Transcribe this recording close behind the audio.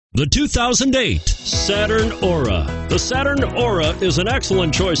The 2008 Saturn Aura. The Saturn Aura is an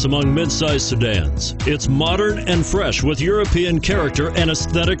excellent choice among mid-size sedans. It's modern and fresh with European character and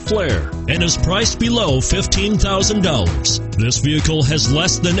aesthetic flair, and is priced below $15,000. This vehicle has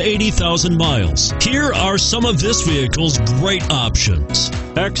less than 80,000 miles. Here are some of this vehicle's great options: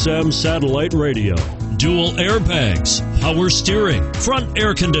 XM satellite radio, dual airbags, power steering, front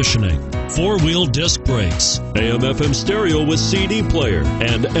air conditioning, four-wheel disc brakes, AM/FM stereo with CD player,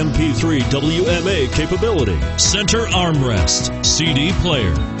 and MP3 WMA capability, center armrest, CD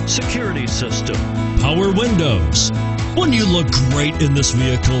player, security system, power windows. Wouldn't you look great in this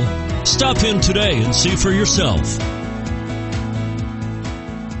vehicle? Stop in today and see for yourself.